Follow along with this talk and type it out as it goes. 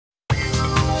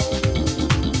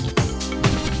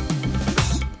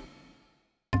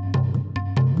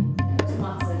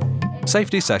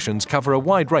Safety sessions cover a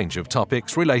wide range of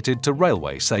topics related to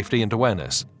railway safety and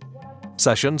awareness.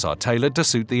 Sessions are tailored to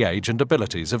suit the age and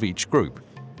abilities of each group.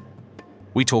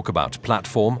 We talk about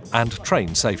platform and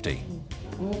train safety.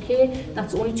 Okay,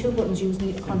 that's only 2 buttons you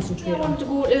need to concentrate on. I want to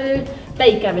go to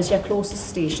Baker as your closest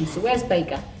station, so where's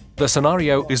Baker? The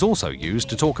scenario is also used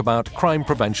to talk about crime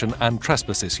prevention and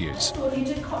trespass issues. So if you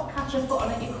did catch a foot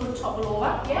on it, you could topple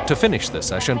over. Yeah? To finish the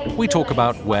session, we talk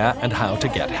about where and how to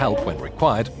get help when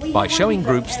required by showing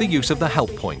groups the use of the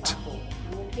help point.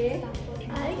 Okay.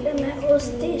 I like the metro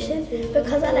station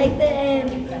because I like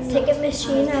the ticket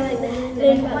machine. I like the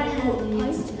learn about the help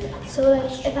point. So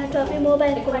like, if I drop my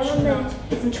mobile phone on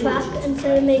the track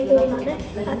instead of me going on it,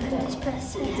 I can just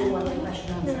press help.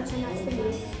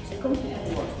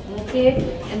 Okay,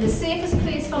 and the safest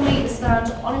place for me to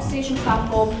stand on a station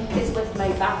platform is with my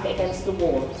back against the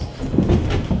wall.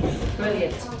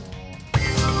 Brilliant.